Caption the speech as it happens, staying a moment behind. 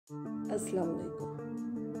Assalamualaikum.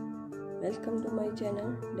 Welcome to my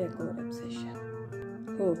channel Decor Obsession.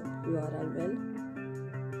 Hope you are all well.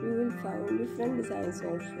 You will find different designs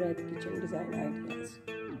of red kitchen design ideas.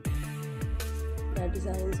 The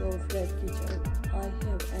designs of red kitchen I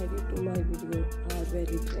have added to my video are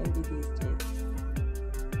very trendy these days.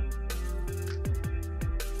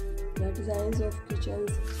 The designs of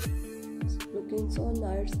kitchens looking so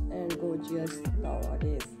nice and gorgeous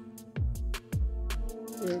nowadays.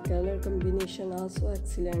 Their color combination also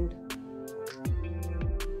excellent.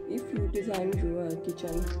 If you design your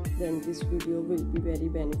kitchen, then this video will be very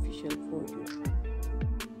beneficial for you.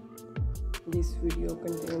 This video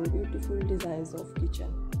contains beautiful designs of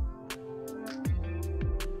kitchen.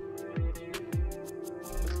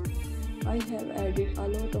 I have added a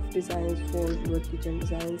lot of designs for your kitchen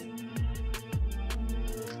designs.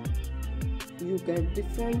 You get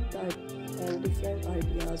different types and different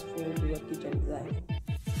ideas for your kitchen design.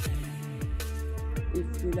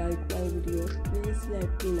 If you like my video, please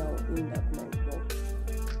let me know in the comment box.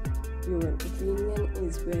 Your opinion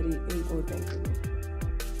is very important to me.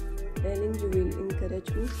 Telling you will encourage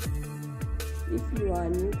me. If you are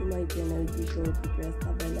new to my channel, be sure to press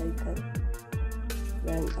the bell icon.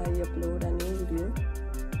 When I upload a new video,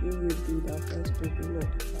 you will be the first to be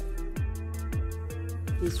notified.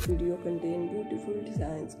 This video contains beautiful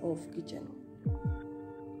designs of kitchen.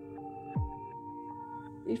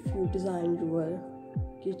 If you design your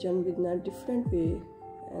kitchen with a different way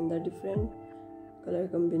and a different color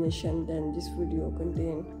combination, then this video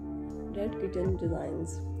contains red kitchen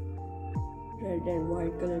designs. Red and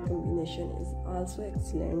white color combination is also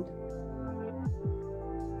excellent.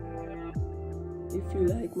 If you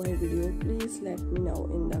like my video, please let me know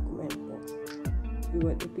in the comment box.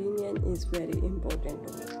 Your opinion is very important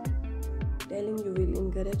to me. Telling you will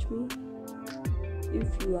encourage me. If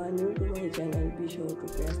you are new to my channel, be sure to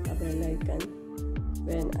press the bell icon.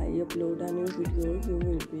 When I upload a new video, you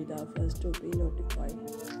will be the first to be notified.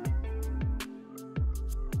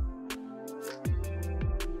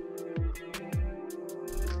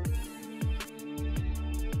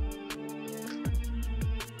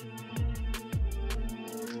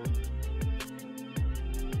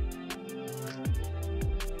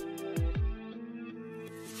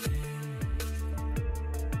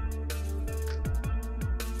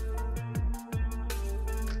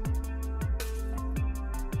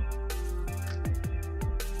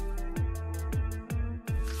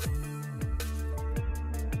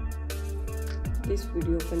 This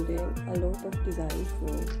video contains a lot of designs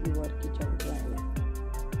for your kitchen design.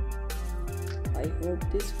 I hope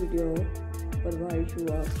this video provides you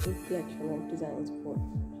a good collection of designs for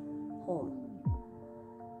home.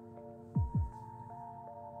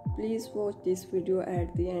 Please watch this video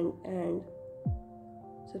at the end and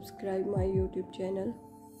subscribe my YouTube channel.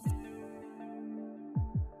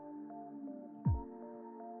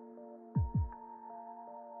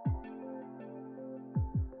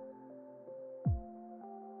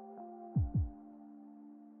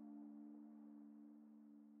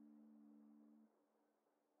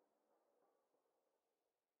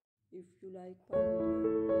 If you like my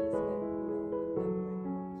video, please